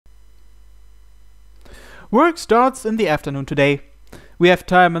Work starts in the afternoon today. We have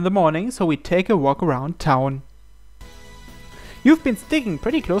time in the morning, so we take a walk around town. You've been sticking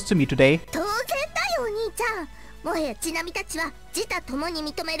pretty close to me today. 当然だよお兄ちゃん。もはやちなみたちは自他共に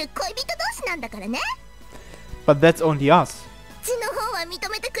認める恋人同士なんだからね。But that's only us. ちの方は認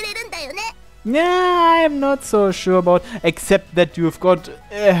めてくれるんだよね。Yeah, I'm not so sure about, except that you've got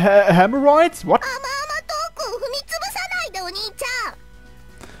hemorrhoids? What? 甘々トークを踏みつぶさないでお兄ち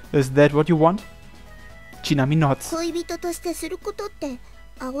ゃん。 Is that what you want? Chinami nods. 恋人としてすることって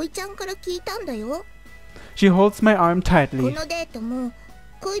葵ちゃんから聞いたんだよ。 She holds my arm こ tightly. のデートも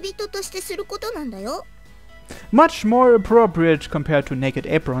恋人としてすることなんだよ。 Much more appropriate compared to naked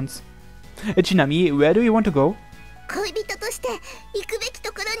aprons. Chinami, where do you want to go? 恋人として行くべき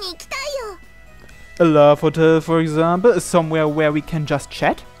ところに行きたいよ。 A love hotel, for example, somewhere where we can just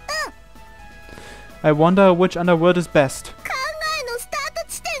chat? I wonder which underworld is best. 考えのスタート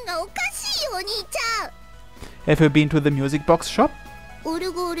地点がおかしいよお兄ちゃん。 Have you been to the music box shop? オ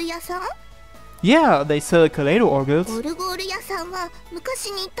ルゴール屋さん？ Yeah, they sell Kaleido organs. オルゴール屋さんは昔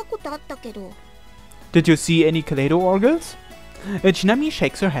に行ったことあったけど。 Did you see any Kaleido organs? Chinami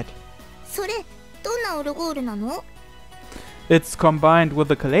shakes her head. それどんなオルゴールなの？ It's combined with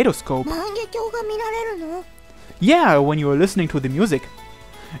the kaleidoscope. 万華鏡が見られるの？ Yeah, when you are listening to the music.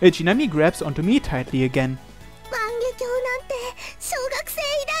 Chinami grabs onto me tightly again. 万華鏡なんて小学生以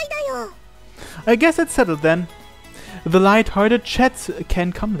来だよ。 I guess it's settled then. The light-hearted chats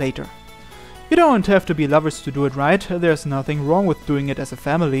can come later. You don't have to be lovers to do it right. There's nothing wrong with doing it as a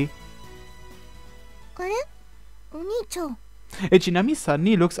family. あれ？お兄ちゃん、 Chinami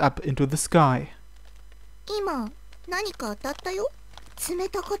suddenly looks up into the sky. 今何か当たったよ。冷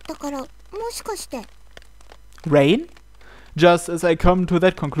たかったからもしかして。 Rain? Just as I come to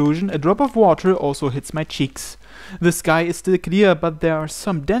that conclusion, a drop of water also hits my cheeks. The sky is still clear, but there are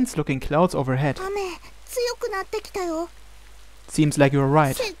some dense-looking clouds overhead. 雨強くなってきたよ。 Seems like you're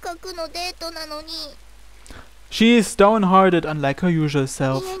right. せっかくのデートなのに。 She is downhearted, unlike her usual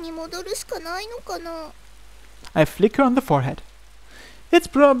self. 家に戻るしかないのかな。 I flick her on the forehead. It's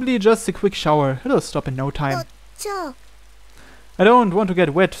probably just a quick shower. It'll stop in no あ、 time. じゃあ I don't want to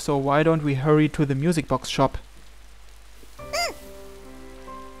get wet, so why don't we hurry to the music box shop?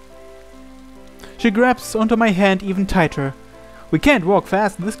 She grabs onto my hand even tighter. We can't walk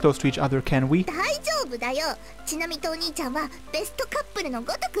fast this close to each other, can we? 大丈夫だよ。ちなみとお兄ちゃんはベストカップルの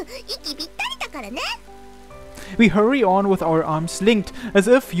ごとく息ぴったりだからね。 We hurry on with our arms linked, as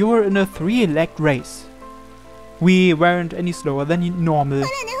if you're in a three-legged race. We weren't any slower than normal.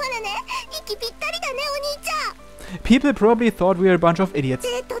 ほらねほらね、息ぴったりだねお兄ちゃん。 People probably thought we were a bunch of idiots.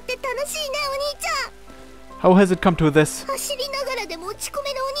 デートって楽しいねお兄ちゃん。 How has it come to this? 走りながらで持ち込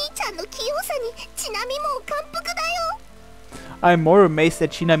めるお兄ちゃんの器用さにちなみも感服だよ。 I'm more amazed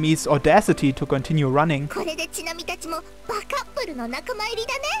at Chinami's audacity to continue running. これでちなみたちもバカップルの仲間入り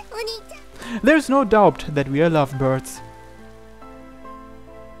だねお兄ちゃん。 There's no doubt that we are lovebirds.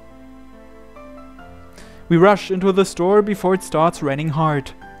 We rush into the store before it starts raining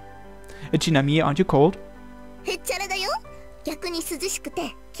hard. Chinami, aren't you cold? へっちゃらだよ。逆に涼しく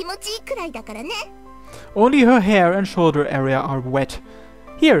て気持ちいいくらいだからね。 Only her hair and shoulder area are wet.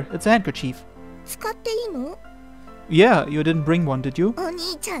 Here, it's a handkerchief. 使っていいの？ Yeah, you didn't bring one, did you? お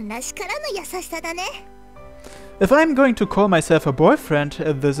兄ちゃんらしからの優しさだね。 If I'm going to call myself a boyfriend,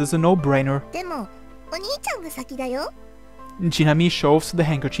 this is a no-brainer. でもお兄ちゃんが先だよ。 Chinami shoves the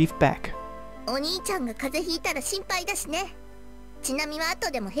handkerchief back. お兄ちゃんが風邪ひいたら心配だしね。ちなみは後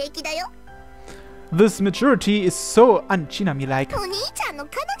でも平気だよ。 This maturity is so un-Chinami-like. お兄ちゃんの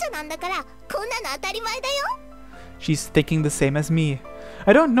彼女なんだからこんなの当たり前だよ。 She's thinking the same as me.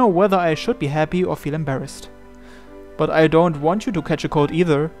 I don't know whether I should be happy or feel embarrassed. But I don't want you to catch a cold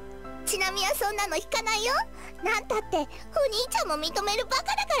either. ちなみはそんなの引かないよ。なんたってお兄ちゃんも認めるバカ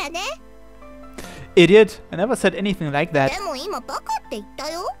だからね。 Idiot, I never said anything like that. でも今バカって言った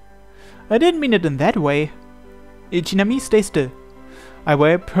よ。 I didn't mean it in that way. Chinami, stay still. I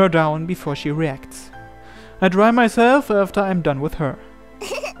wipe her down before she reacts. I dry myself after I'm done with her.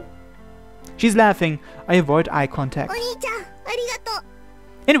 She's laughing. I avoid eye お contact. 兄ちゃんありがとう。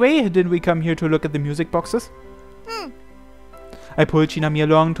 Anyway, didn't we come here to look at the music boxes? うん。 I pull Chinami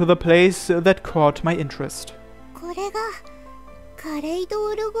along to the place that caught my interest. これがカレイド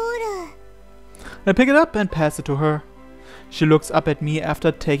オルゴール。 I pick it up and pass it to her. She looks up at me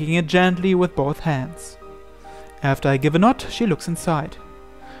after taking it gently with both hands. After I give a nod, she looks inside.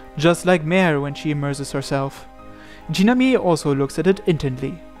 Just like Mare when she immerses herself. Chinami also looks at it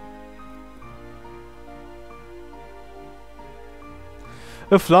intently.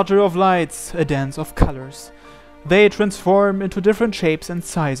 A flutter of lights, a dance of colors. They transform into different shapes and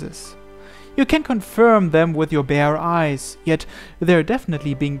sizes. You can confirm them with your bare eyes, yet they're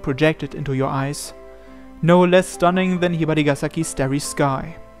definitely being projected into your eyes. No less stunning than Hibarigasaki's starry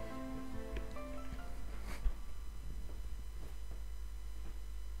sky.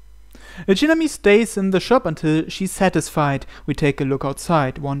 Chinami stays in the shop until she's satisfied. We take a look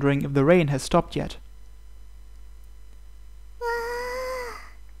outside, wondering if the rain has stopped yet.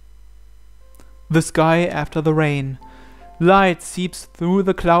 The sky after the rain. Light seeps through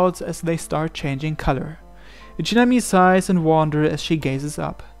the clouds as they start changing color. Chinami sighs in wonder as she gazes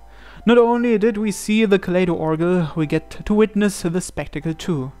up. Not only did we see the Kaleido organ, we get to witness the spectacle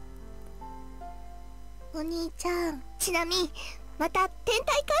too. お兄ちゃん、ちなみまた天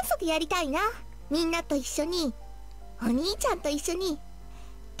体観測やりたいな。みんなと一緒に、お兄ちゃんと一緒に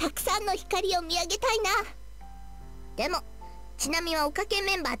たくさんの光を見上げたいな。でもちなみはおかけ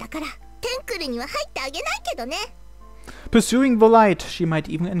メンバーだからテンクルには入ってあげないけどね。 Pursuing the light, she might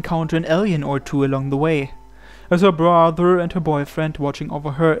even encounter an alien or two along the way. As her brother and her boyfriend watching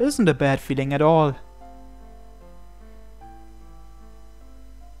over her isn't a bad feeling at all.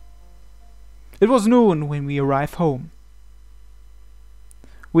 It was noon when we arrive home.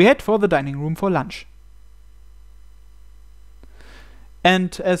 We head for the dining room for lunch.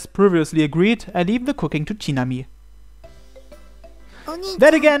 And as previously agreed, I leave the cooking to Chinami.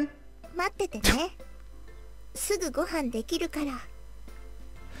 That again! 待っててね。すぐご飯できるから。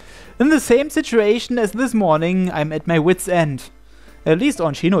 In the same situation as this morning, I'm at my wit's end. At least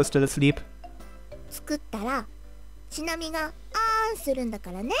Onshino is still asleep. 作ったらちなみがあーんするんだ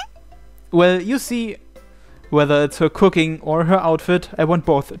からね。 Well, you see, whether it's her cooking or her outfit, I want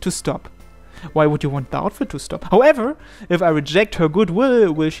both to stop. Why would you want the outfit to stop? However, if I reject her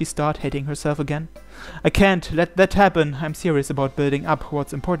goodwill, will she start hating herself again? I can't let that happen. I'm serious about building up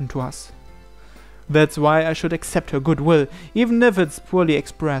what's important to us. That's why I should accept her goodwill, even if it's poorly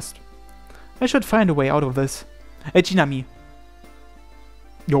expressed. I should find a way out of this. Chinami.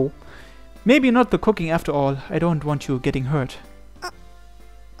 Yo. Maybe not the cooking after all. I don't want you getting hurt.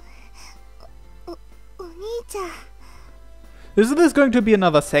 お兄ちゃん。 Is this going to be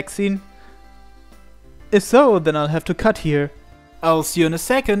another sex scene? If so, then I'll have to cut here. I'll see you in a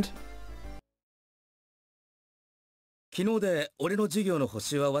second. 昨日で俺の授業の補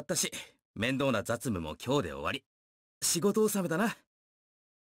習は終わったし、面倒な雑務も今日で終わり。仕事納めだな。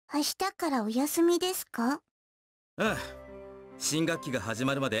明日からお休みですか？うん。新学期が始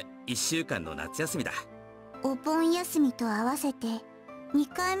まるまで1週間の夏休みだ。お盆休みと合わせて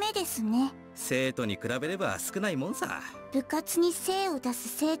2回目ですね。生徒に比べれば少ないもんさ。部活に精を出す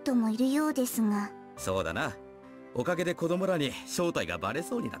生徒もいるようですが。そうだな。おかげで子供らに正体がバレ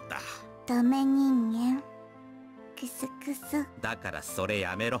そうになった。ダメ人間。クスクス。だからそれ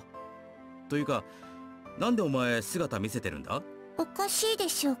やめろ。というか、なんでお前姿見せてるんだ？おかしいで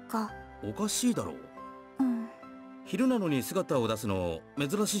しょうか？おかしいだろう。うん。昼なのに姿を出すの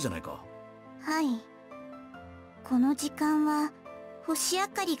珍しいじゃないか。はい。この時間は星明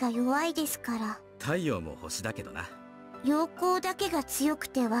かりが弱いですから。太陽も星だけどな。陽光だけが強く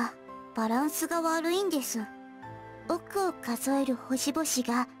てはバランスが悪いんです。億を数える星々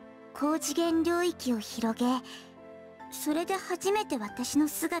が高次元領域を広げ、それで初めて私の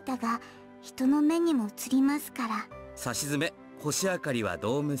姿が人の目にも映りますから。さしずめ、星明かりは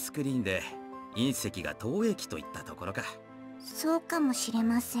ドームスクリーンで隕石が投影機といったところか。そうかもしれ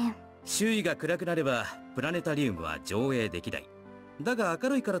ません。周囲が暗くなればプラネタリウムは上映できない。だが明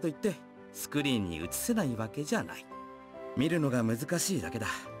るいからといってスクリーンに映せないわけじゃない。見るのが難しいだけだ。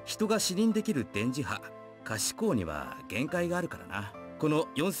人が視認できる電磁波、可視光には限界があるからな。この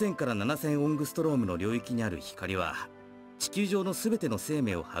4000から7000オングストロームの領域にある光は地球上の全ての生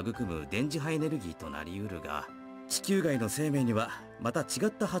命を育む電磁波エネルギーとなりうるが、地球外の生命にはまた違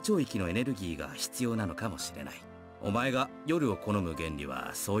った波長域のエネルギーが必要なのかもしれない。お前が夜を好む原理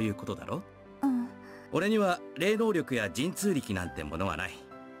はそういうことだろ？うん。俺には霊能力や神通力なんてものはない。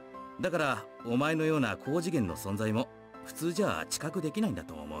だからお前のような高次元の存在も普通じゃ知覚できないんだ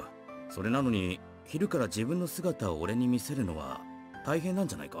と思う。それなのに昼から自分の姿を俺に見せるのは大変なん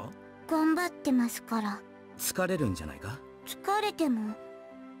じゃないか？頑張ってますから。疲れるんじゃないか？疲れても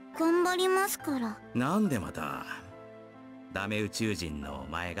頑張りますから。なんでまたダメ宇宙人のお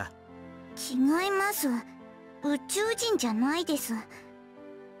前が？違います。宇宙人じゃないです。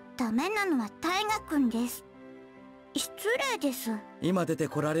ダメなのは大河君です。失礼です。今出て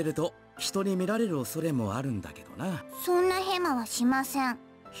こられると人に見られる恐れもあるんだけどな。そんなヘマはしません。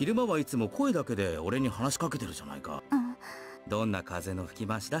昼間はいつも声だけで俺に話しかけてるじゃないか。うん。どんな風の吹き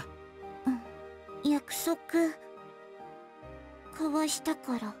回しだ？うん。約束交わした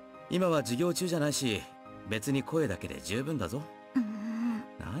から。今は授業中じゃないし別に声だけで十分だぞ。うん。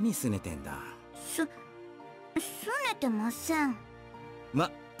何何拗ねてんだ。拗ねてません。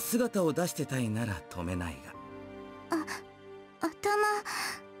姿を出してたいなら止めないが。頭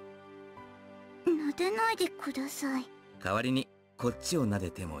撫でないでください。代わりにこっちを撫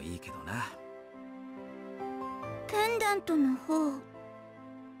でてもいいけどな。ペンダントの方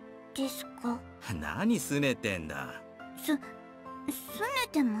ですか？何拗ねてんだ。拗ね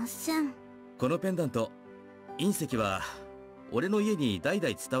てません。このペンダント、隕石は俺の家に代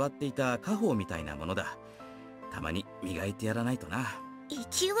々伝わっていた家宝みたいなものだ。たまに磨いてやらないとな。意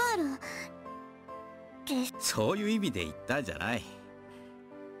地悪です。そういう意味で言ったんじゃない。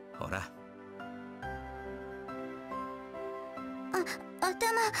ほら。頭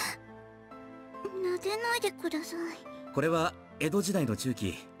撫でないでください。これは江戸時代の中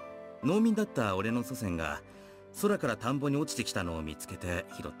期、農民だった俺の祖先が空から田んぼに落ちてきたのを見つけて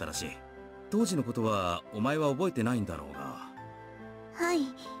拾ったらしい。当時のことはお前は覚えてないんだろうが。はい。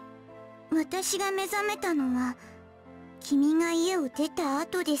私が目覚めたのは君が家を出た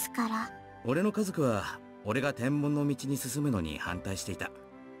後ですから。俺の家族は俺が天文の道に進むのに反対していた。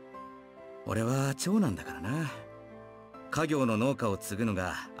俺は長男だからな。家業の農家を継ぐの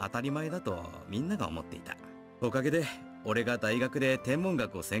が当たり前だとみんなが思っていた。おかげで俺が大学で天文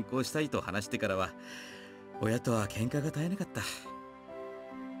学を専攻したいと話してからは親とは喧嘩が絶えなかった。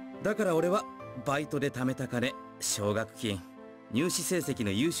だから俺はバイトで貯めた金、奨学金、入試成績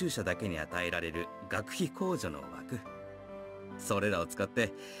の優秀者だけに与えられる学費控除の枠、それらを使っ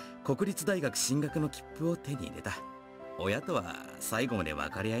て国立大学進学の切符を手に入れた。親とは最後まで分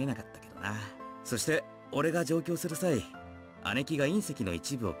かり合えなかったけどな。そして俺が上京する際、姉貴が隕石の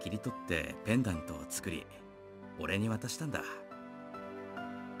一部を切り取ってペンダントを作り俺に渡したんだ。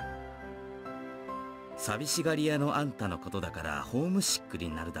寂しがり屋のあんたのことだからホームシック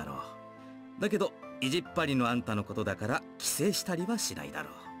になるだろう。だけど意地っ張りのあんたのことだから帰省したりはしないだろ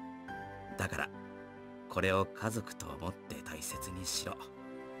う。だからこれを家族と思って大切にしろ。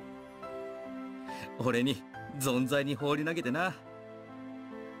俺に存在に放り投げてな。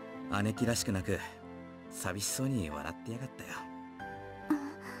姉貴らしくなく寂しそうに笑ってやがったよ。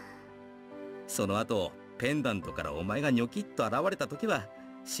その後ペンダントからお前がニョキッと現れた時は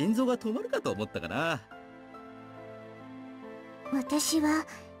心臓が止まるかと思ったかな。私は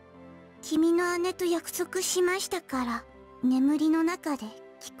君の姉と約束しましたから。眠りの中で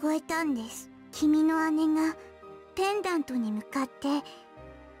聞こえたんです。君の姉がペンダントに向かって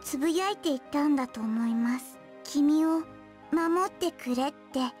つぶやいていったんだと思います。君を守ってくれっ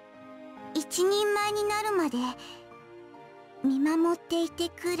て、一人前になるまで見守っていて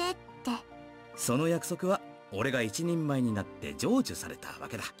くれって。その約束は俺が一人前になって成就されたわ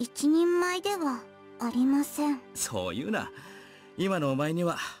けだ。一人前ではありません。そう言うな。今のお前に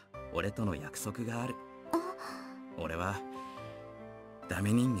は俺との約束がある。俺はダ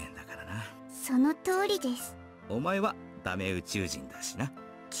メ人間だからな。その通りです。お前はダメ宇宙人だしな。違い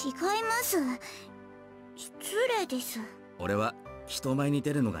ます。失礼です。俺は人前に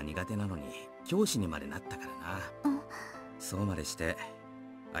出るのが苦手なのに教師にまでなったからな。そうまでして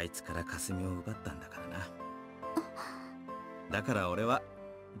あいつから霞を奪ったんだからな。だから俺は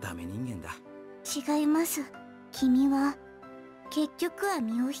ダメ人間だ。違います。君は結局は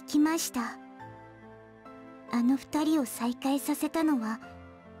身を引きました。あの二人を再会させたのは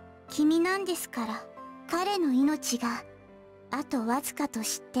君なんですから。彼の命があとわずかと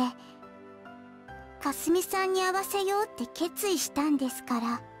知ってかすみさんに会わせようって決意したんですか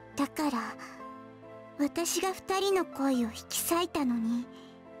ら。だから私が二人の恋を引き裂いたのに、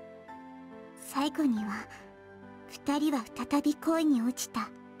最後には二人は再び恋に落ちた。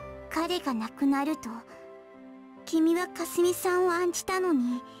彼が亡くなると君はかすみさんを案じたの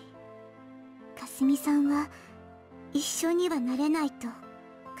に、かすみさんは一緒にはなれないと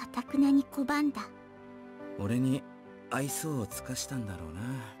頑くなに拒んだ。俺に愛想を尽かしたんだろうな。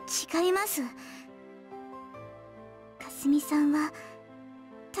違います。かすみさんは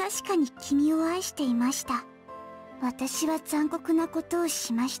確かに君を愛していました。私は残酷なことを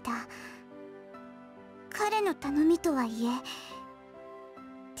しました。彼の頼みとはいえ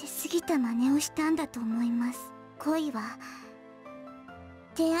手過ぎた真似をしたんだと思います。恋は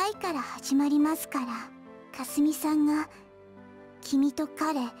出会いから始まりますから。かすみさんが君と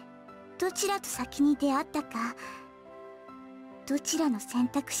彼どちらと先に出会ったか、どちらの選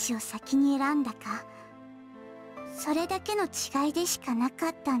択肢を先に選んだか、それだけの違いでしかなか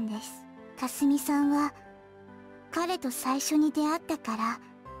ったんです。かすみさんは彼と最初に出会ったから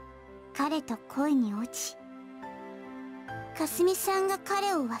彼と恋に落ち、かすみさんが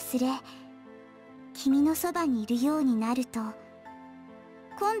彼を忘れ君のそばにいるようになると、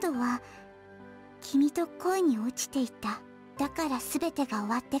今度は君と恋に落ちていた。だから全てが終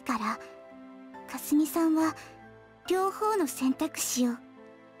わってから、かすみさんは両方の選択肢を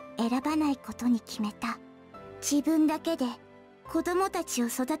選ばないことに決めた。自分だけで子供たちを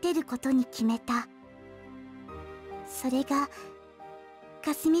育てることに決めた。それが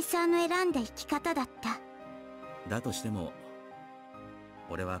かすみさんの選んだ生き方だった。だとしても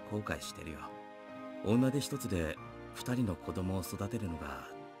俺は後悔してるよ。女手一つで2人の子供を育てるのが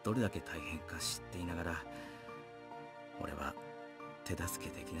どれだけ大変か知っていながら、俺は手助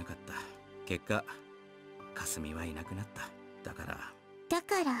けできなかった。結果かすみはいなくなった。だから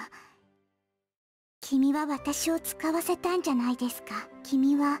君は私を使わせたんじゃないですか。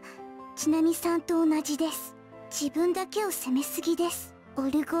君はちなみさんと同じです。自分だけを責めすぎです。オ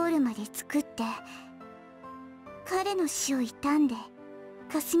ルゴールまで作って彼の死を悼んで、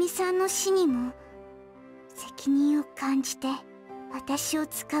かすみさんの死にも責任を感じて、私を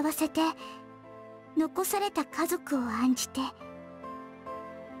使わせて残された家族を案じて。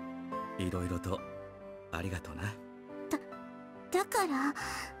いろいろとありがとうな。だから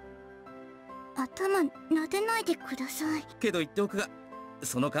頭撫でないでください。けど言っておくが、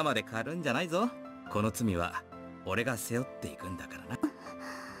その鎌で狩るんじゃないぞ。この罪は俺が背負っていくんだからな。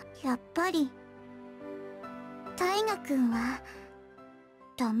やっぱり大河君は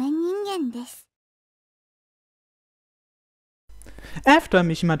ダメ人間です。After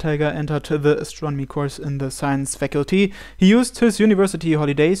Mishima Taiga entered the astronomy course in the science faculty, he used his university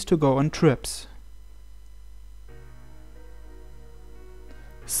holidays to go on trips.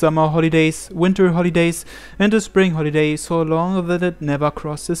 Summer holidays, winter holidays, and a spring holiday so long that it never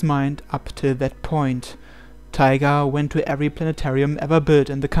crossed his mind up till that point. Taiga went to every planetarium ever built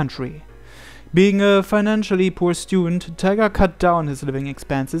in the country. Being a financially poor student, Taiga cut down his living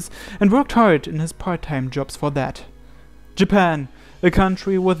expenses and worked hard in his part-time jobs for that. Japan, a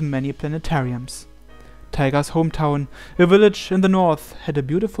country with many planetariums. Taiga's hometown, a village in the north, had a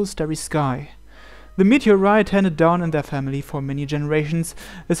beautiful starry sky. The meteorite handed down in their family for many generations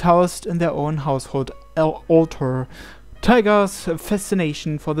is housed in their own household altar. Taiga's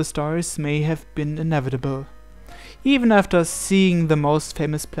fascination for the stars may have been inevitable. Even after seeing the most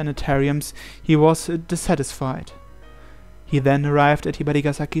famous planetariums, he was dissatisfied. He then arrived at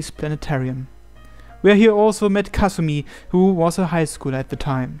Hibarigasaki's planetarium, where he also met Kasumi, who was a high schooler at the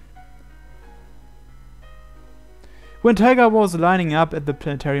time. When Taiga was lining up at the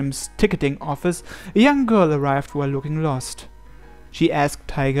planetarium's ticketing office, a young girl arrived while looking lost. She asked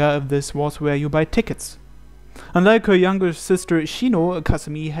Taiga if this was where you buy tickets. Unlike her younger sister Shino,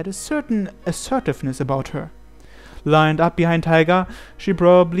 Kasumi had a certain assertiveness about her. Lined up behind Taiga, she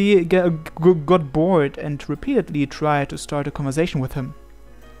probably got bored and repeatedly tried to start a conversation with him.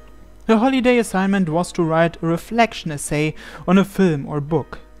 Her holiday assignment was to write a reflection essay on a film or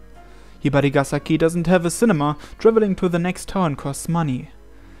book. Hibarigasaki doesn't have a cinema, traveling to the next town costs money.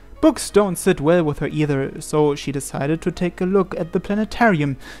 Books don't sit well with her either, so she decided to take a look at the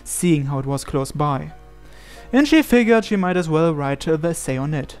planetarium, seeing how it was close by. And she figured she might as well write the essay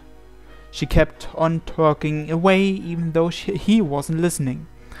on it. She kept on talking away even though he wasn't listening.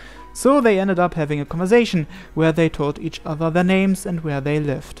 So they ended up having a conversation where they told each other their names and where they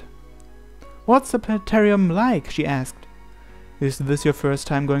lived. "What's the planetarium like?" she asked. "Is this your first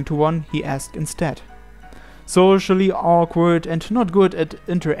time going to one?" he asked instead. Socially awkward and not good at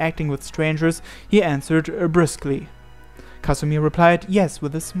interacting with strangers, he answered briskly. Kasumi replied yes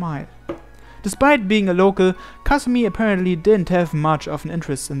with a smile. Despite being a local, Kasumi apparently didn't have much of an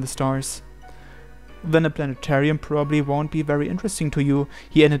interest in the stars. "Then a planetarium probably won't be very interesting to you,"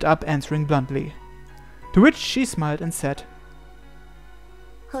 he ended up answering bluntly. To which she smiled and said,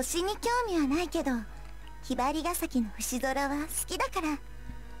 星に興味はないけど、ひばりがさきの星空は好きだから。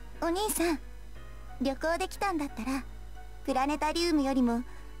お兄さん、旅行で来たんだったら、プラネタリウムよりも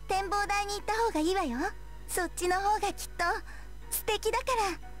展望台に行った方がいいわよ。そっちの方がきっと素敵だか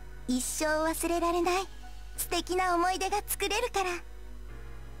ら。一生忘れられない素敵な思い出が作れるから。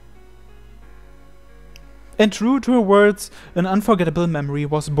And true to her words, an unforgettable memory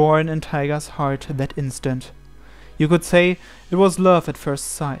was born in Taiga's heart that instant. You could say it was love at first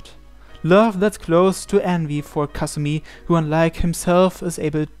sight. Love that's close to envy for Kasumi, who unlike himself is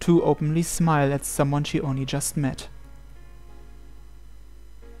able to openly smile at someone she only just met.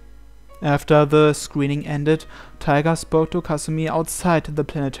 After the screening ended, Taiga spoke to Kasumi outside the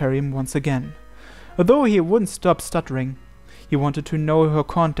planetarium once again. Although he wouldn't stop stuttering, he wanted to know her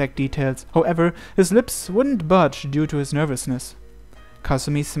contact details. However, his lips wouldn't budge due to his nervousness.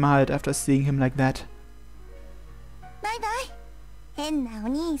 Kasumi smiled after seeing him like that. バイバイ。変なお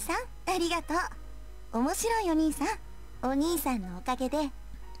兄さん、ありがとう。面白いお兄さん。お兄さんのおかげで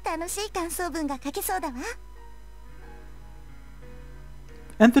楽しい感想文が書けそうだわ。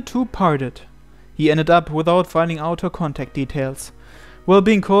and the two parted. He ended up without finding out her contact details, while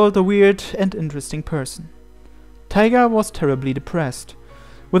being called a weird and interesting person. Taiga was terribly depressed.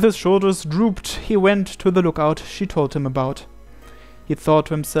 With his shoulders drooped, he went to the lookout she told him about. He thought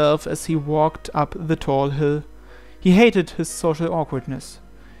to himself as he walked up the tall hill. He hated his social awkwardness.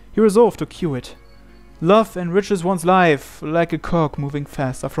 He resolved to cure it. Love enriches one's life like a cork moving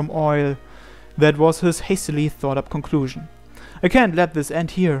faster from oil. That was his hastily thought-up conclusion. I can't let this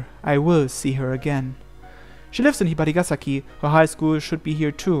end here. I will see her again. She lives in Hibarigasaki. Her high school should be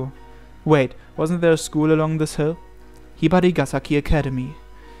here too. Wait, wasn't there a school along this hill? Hibarigasaki Academy.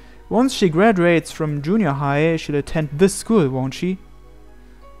 Once she graduates from junior high, she'll attend this school, won't she?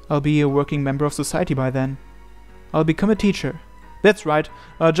 I'll be a working member of society by then. I'll become a teacher. That's right,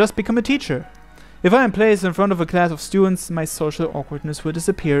 I'll just become a teacher. If I am placed in front of a class of students, my social awkwardness will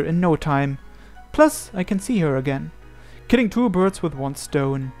disappear in no time. Plus, I can see her again. Killing two birds with one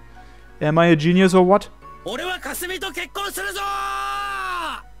stone. Am I a genius or what?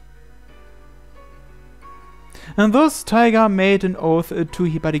 And thus Taiga made an oath to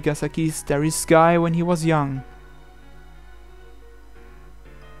Hibarigasaki's starry sky when he was young.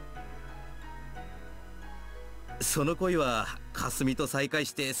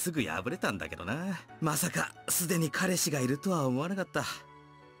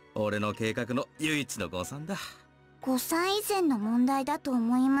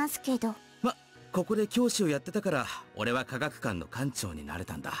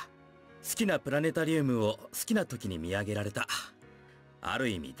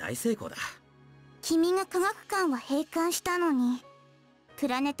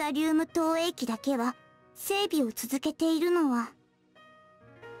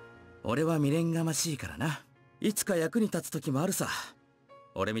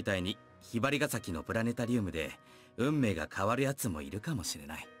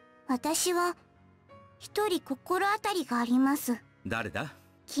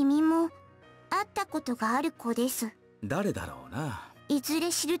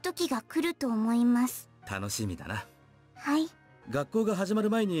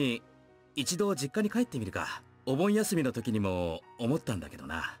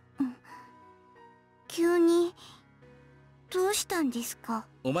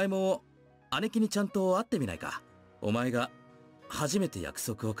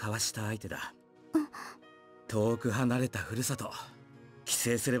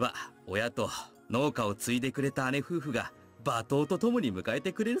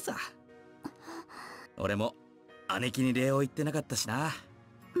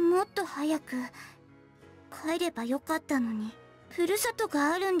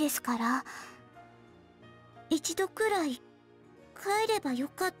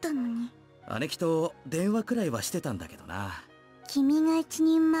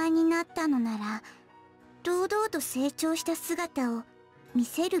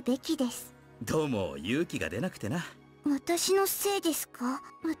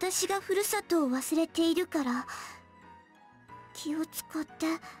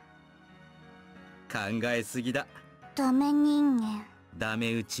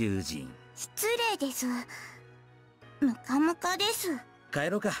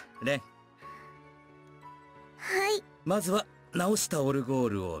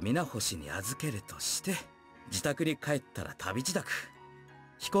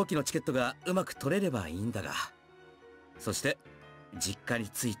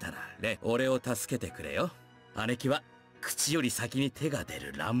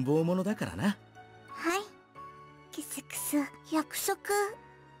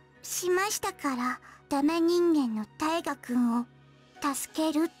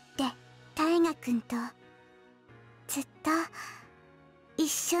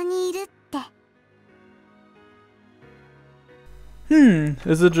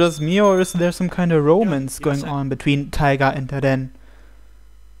 Is it just me or is there some kind of romance going on between Taiga and Taren?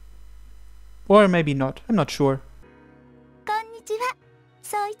 Or maybe not, I'm not sure. こんにちは、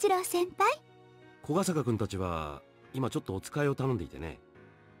宗一郎先輩。小笠原君たちは今ちょっとお使いを頼んでいてね。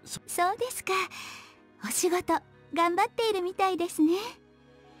そうですか。お仕事頑張っているみたいですね。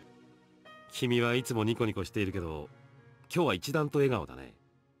君はいつもニコニコしているけど、今日は一段と笑顔だね。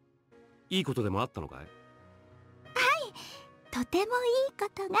いいことでもあったのかい？はい、とてもいいこ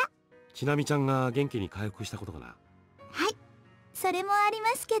とが。ちなみちゃんが元気に回復したことかな？はい、それもありま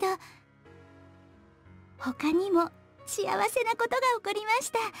すけど、他にも幸せなことが起こりま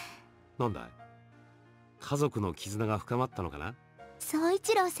した。なんだい？家族の絆が深まったのかな？宗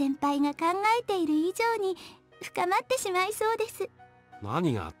一郎先輩が考えている以上に深まってしまいそうです。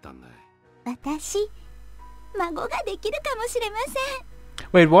何があったんだい？私、孫ができるかもしれません。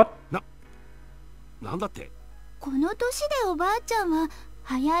Wait, what? なんだって。この年でおばあちゃんは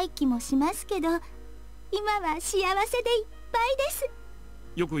早い気もしますけど、今は幸せでいっぱいです。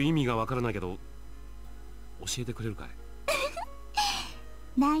よく意味がわからないけど、教えてくれるかい？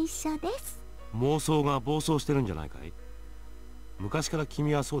内緒です。妄想が暴走してるんじゃないかい？昔から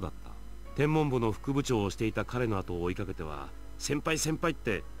君はそうだった。天文部の副部長をしていた彼の後を追いかけては、先輩先輩っ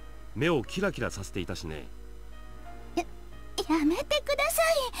て目をキラキラさせていたしね。やめてくださ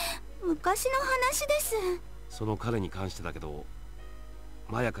い。昔の話です。その彼に関してだけど、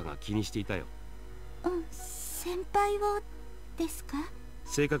マヤカが気にしていたよ。先輩をですか？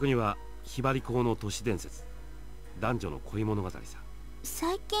正確にはひばり校の都市伝説、男女の恋物語さ。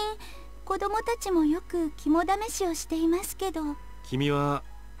最近子供たちもよく肝試しをしていますけど。君は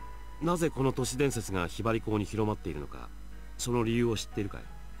なぜこの都市伝説がひばり校に広まっているのか、その理由を知っているかい？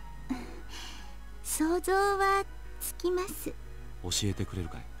想像はつきます。教えてくれる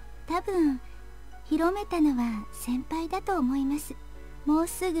かい？多分広めたのは先輩だと思います。もう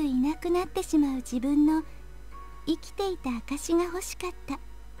すぐいなくなってしまう自分の生きていた証が欲しかった。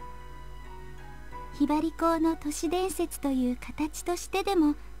ひばり校の都市伝説という形としてで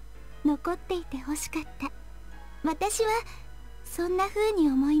も残っていて欲しかった。私はそんな風に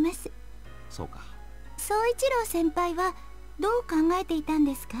思います。そうか。宗一郎先輩はどう考えていたん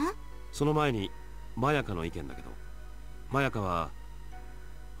ですか？その前にマヤカの意見だけど、マヤカは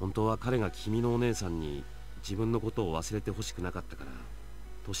本当は彼が君のお姉さんに自分のことを忘れてほしくなかったから、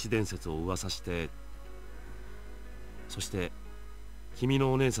都市伝説を噂して、そして君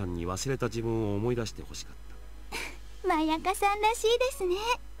のお姉さんに忘れた自分を思い出してほしかった。マヤカさんらしいですね。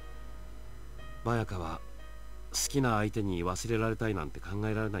マヤカは好きな相手に忘れられたいなんて考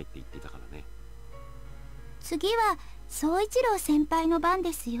えられないって言っていたからね。次は宗一郎先輩の番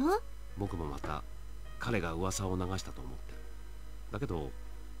ですよ。僕もまた彼が噂を流したと思ってる。だけど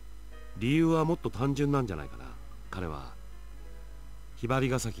理由はもっと単純なんじゃないかな。彼はひばり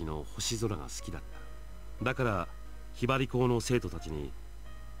が崎の星空が好きだった。だからひばり校の生徒たちに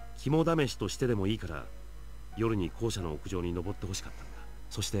肝試しとしてでもいいから夜に校舎の屋上に登ってほしかったんだ。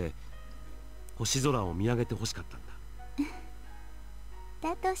そして星空を見上げてほしかったん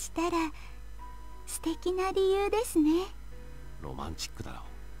だ。だとしたら素敵な理由ですね。ロマンチックだろう。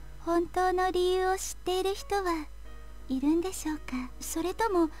本当の理由を知っている人はいるんでしょうか？それと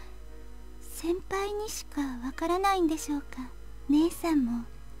も先輩にしかわからないんでしょうか？姉さんも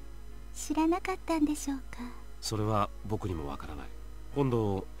知らなかったんでしょうか？それは僕にもわからない。今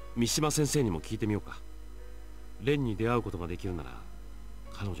度三島先生にも聞いてみようか。蓮に出会うことができるなら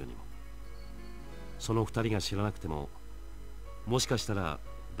彼女にも。その二人が知らなくても、もしかしたら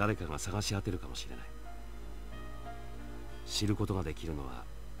誰かが探し当てるかもしれない。知ることができるのは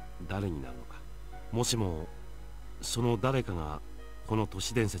誰になるのか。もしもその誰かがこの都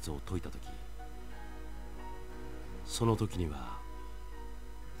市伝説を解いた時、その時には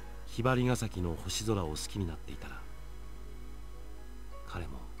ひばりが崎の星空を好きになっていたら、彼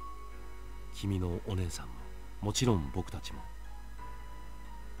も君のお姉さんももちろん僕たちも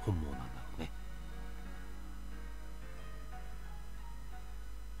本望なんだろうね。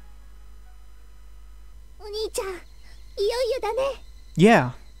お兄ちゃん、いよいよだね。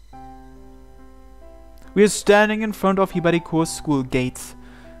Yeah. We are standing in front of Hibariko's school gates.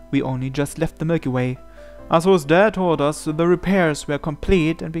 We only just left the Milky Way. Asuo's dad told us the repairs were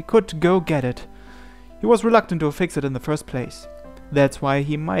complete and we could go get it. He was reluctant to fix it in the first place. That's why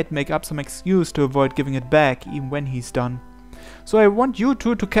he might make up some excuse to avoid giving it back even when he's done. So I want you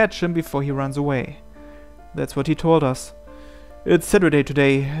two to catch him before he runs away. That's what he told us. It's Saturday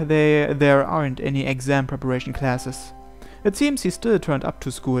today. There aren't any exam preparation classes. It seems he still turned up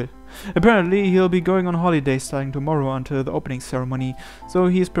to school. Apparently he'll be going on holiday starting tomorrow until the opening ceremony, so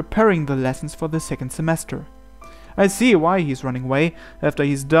he's preparing the lessons for the second semester. I see why he's running away. After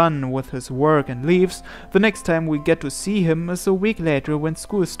he's done with his work and leaves, the next time we get to see him is a week later when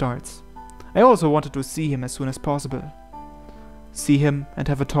school starts. I also wanted to see him as soon as possible. See him and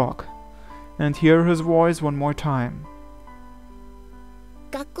have a talk. And hear his voice one more time.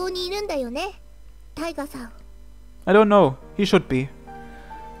 学校にいるんだよね、タイガさん。I don't know. He should be.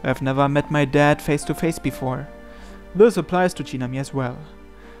 I've never met my dad face to face before. This applies to Chinami as well.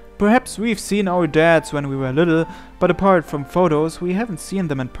 Perhaps we've seen our dads when we were little, but apart from photos, we haven't seen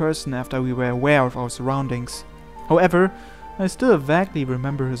them in person after we were aware of our surroundings. However, I still vaguely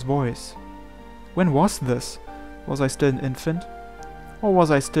remember his voice. When was this? Was I still an infant? Or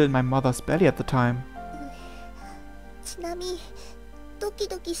was I still in my mother's belly at the time? ちなみにドキ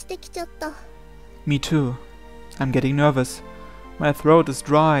ドキしてきちゃった。 Me too. I'm getting nervous. My throat is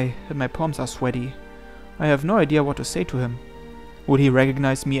dry and my palms are sweaty. I have no idea what to say to him. Would he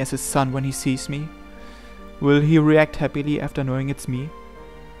recognize me as his son when he sees me? Will he react happily after knowing it's me?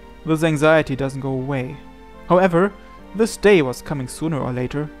 This anxiety doesn't go away. However, this day was coming sooner or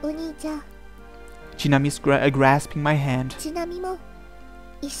later. お兄ちゃん、 Chinami's grasping my hand. ちなみも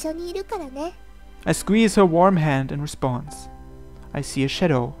一緒にいるからね。 I squeeze her warm hand in response. I see a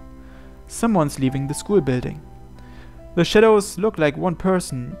shadow. Someone's leaving the school building. The shadows look like one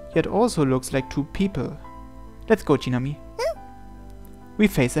person, yet also looks like two people. Let's go, Chinami. We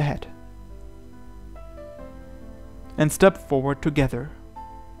face ahead. And step forward together.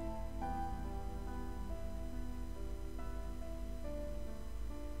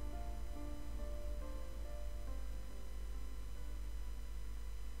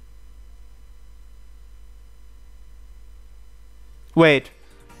 Wait,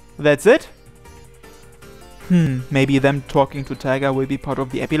 that's it? Maybe them talking to Tiger will be part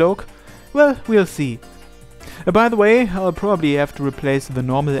of the epilogue? Well, we'll see. By the way, I'll probably have to replace the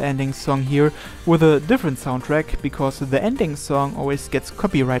normal ending song here with a different soundtrack, because the ending song always gets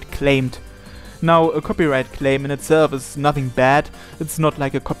copyright claimed. Now, a copyright claim in itself is nothing bad. It's not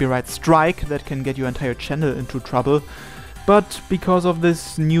like a copyright strike that can get your entire channel into trouble. But because of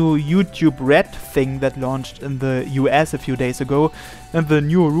this new YouTube Red thing that launched in the US a few days ago, and the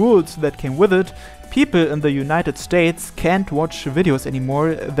new rules that came with it, people in the United States can't watch videos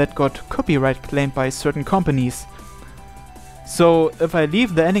anymore that got copyright claimed by certain companies. So if I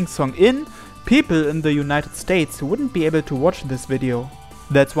leave the ending song in, people in the United States wouldn't be able to watch this video.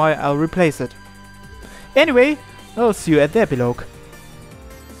 That's why I'll replace it. Anyway, I'll see you at the epilogue.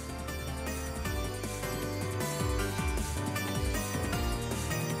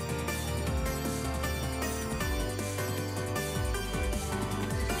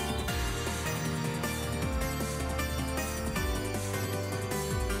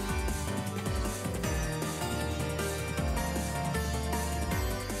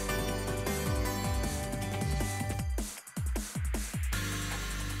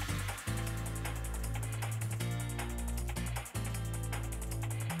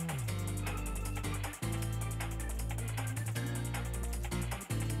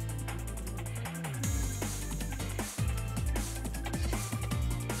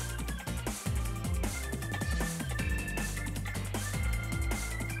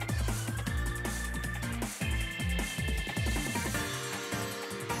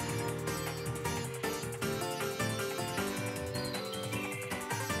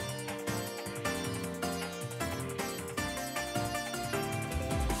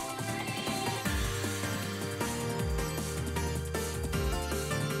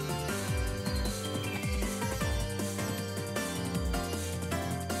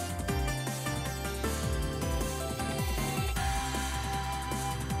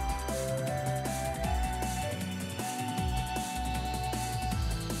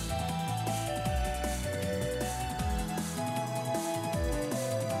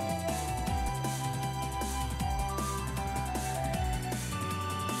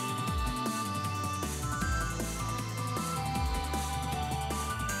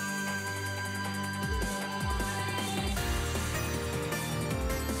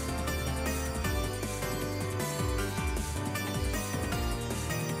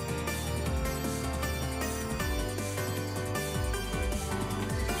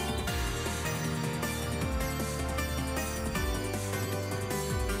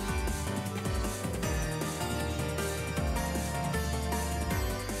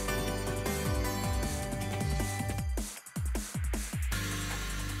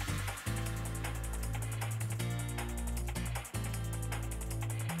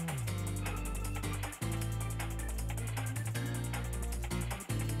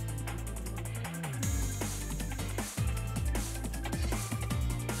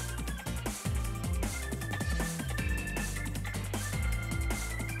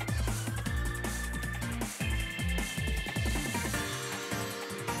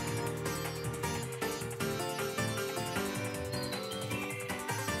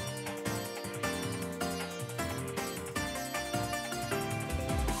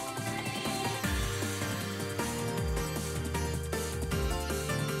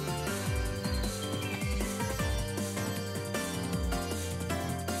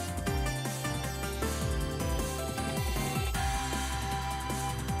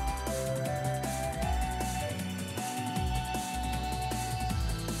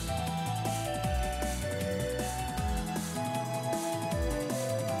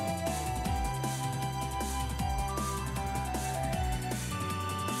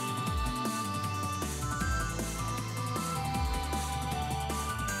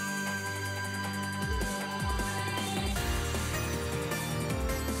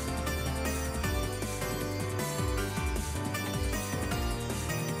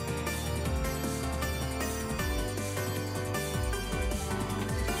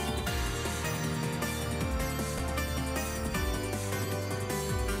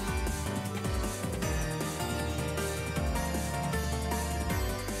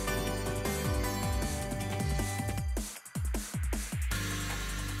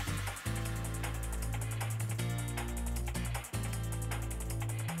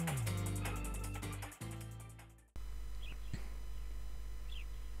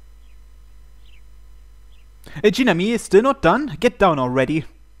 Chinami is still not done? Get down already.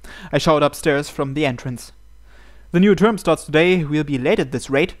 I shout upstairs from the entrance. The new term starts today. We'll be late at this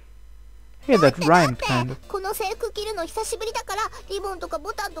rate. Hey, that rhymed kind of. この制服着るの久しぶりだからリボンとか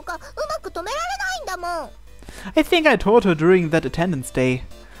ボタンとかうまく止められないんだもん。 I think I told her during that attendance day.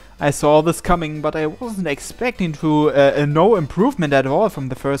 I saw this coming, but I wasn't expecting to no improvement at all from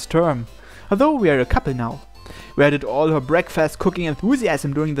the first term. Although we are a couple now. Where did all her breakfast cooking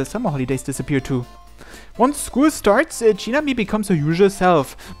enthusiasm during the summer holidays disappear to? Once school starts, Chinami becomes her usual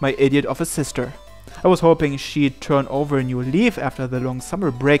self, my idiot of a sister. I was hoping she'd turn over a new leaf after the long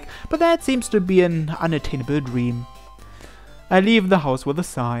summer break, but that seems to be an unattainable dream. I leave the house with a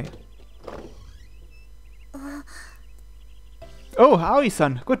sigh. Oh,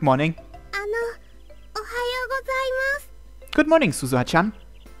 Aoi-san, good morning. おはようございます。 Good morning, Suzuha-chan.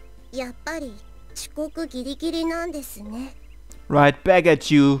 やっぱり遅刻ギリギリなんですね。 Right back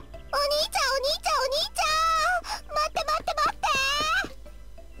at you. お兄ちゃん、お兄ちゃん、お兄ちゃん、待って待って待っ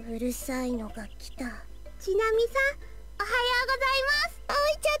て。うるさいのが来た。ちなみさん、おはようございます。葵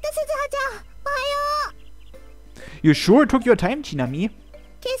ちゃんと鈴葉ちゃん、おはよう。 You sure took your time, Chinami?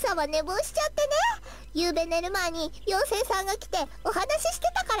 今朝は寝坊しちゃってね。夕べ寝る前に妖精さんが来てお話しして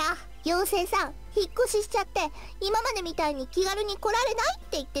たから。妖精さん引っ越ししちゃって今までみたいに気軽に来られないっ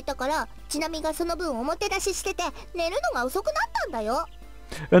て言ってたから、ちなみがその分表出ししてて寝るのが遅くなったんだよ。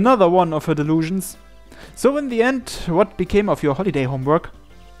 Another one of her delusions. So in the end, what became of your holiday homework?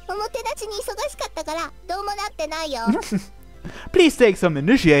 表立ちに忙しかったからどうもなってないよ。 Please take some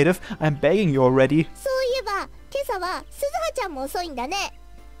initiative. I'm begging you already. そういえば今朝は鈴葉ちゃんも遅いんだね。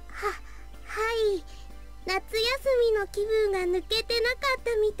はい。夏休みの気分が抜けてなかっ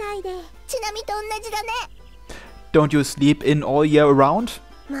たみたいで。ちなみと同じだね。 Don't you sleep in all year round?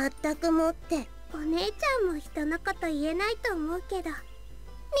 まったくもってお姉ちゃんも人のこと言えないと思うけど。みんなもう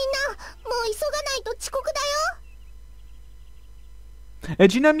急がないと遅刻だよ。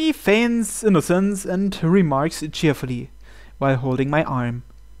 Chinami feigns innocence and remarks cheerfully while holding my arm.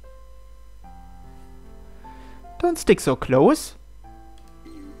 Don't stick so close.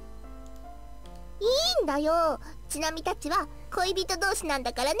 いいんだよ。ちなみたちは恋人同士なん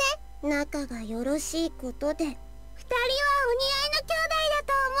だからね。仲がよろしいことで。二人はお似合いの兄弟だ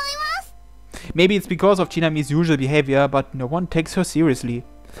と思います。 Maybe it's because of Chinami's usual behavior, but no one takes her seriously.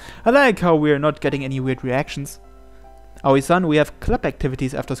 I like how we're not getting any weird reactions. Aoi-san, we have club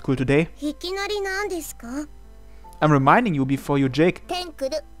activities after school today. いきなりなんですか？ I'm reminding you before you jig. テンク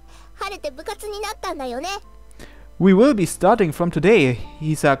ル、晴れて部活になったんだよね。 We will be starting from today.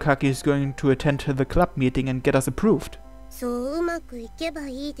 Hisakaki is going to attend the club meeting and get us approved. そううまくいけば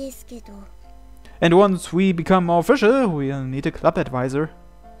いいですけど。 And once we become more official, we'll need a club advisor.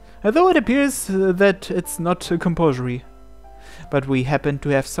 Although it appears that it's not compulsory. But we happen to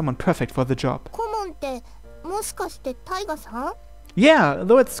have someone perfect for the job. 顧問ってもしかしてタイガさん？ Yeah,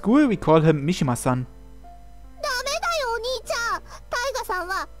 though at school we call him Mishima-san. ダメだよお兄ちゃん。タイガさん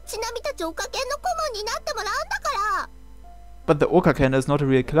はちなみたちおかけんの顧問になってもらうんだから。 But the Okaken is not a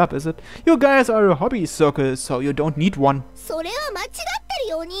real club, is it? You guys are a hobby circle, so you don't need one. それは間違ってる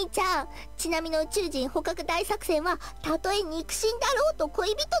よお兄ちゃん。ちなみの宇宙人捕獲大作戦はたとえ肉親だろうと恋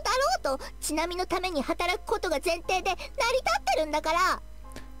人だろうとちなみのために働くことが前提で成り立ってるんだから。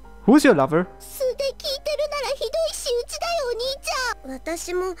 Who's your lover? 素で聞いてるならひどい仕打ちだよお兄ちゃん。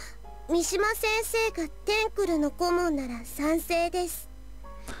私も三島先生がテンクルの顧問なら賛成です。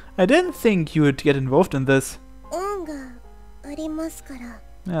 I didn't think you would get involved in this. 恩がありますから。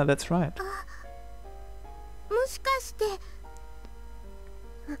 Yeah, that's right. もしかして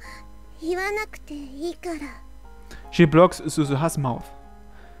言わなくていいから。 She blocks Suzuha's mouth.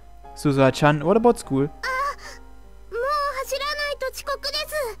 Suzuha-chan, what about school? もう走らないと遅刻で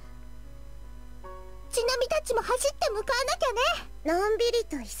す。ちなみたちも走って向かわなきゃね。のんびり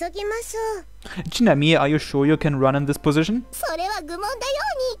と急ぎましょう。 Chinami, are you sure you can run in this position? それは愚問だよ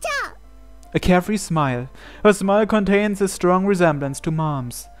お兄ちゃん。 A carefree smile. Her smile contains a strong resemblance to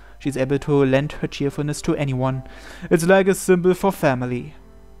Mom's. She's able to lend her cheerfulness to anyone. It's like a symbol for family.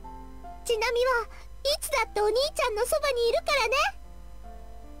 ちなみはいつだってお兄ちゃんのそばにいるからね。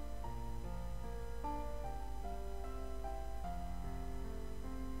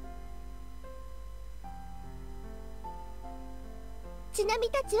ちなみ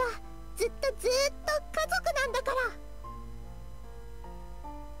たちはずっと家族なんだから。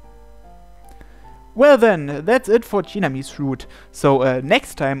 Well then, that's it for Chinami's route. So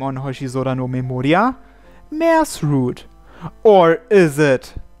next time on Hoshizora no Memoria, Mare's route. Or is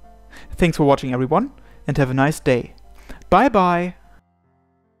it? Thanks for watching everyone, and have a nice day. Bye bye!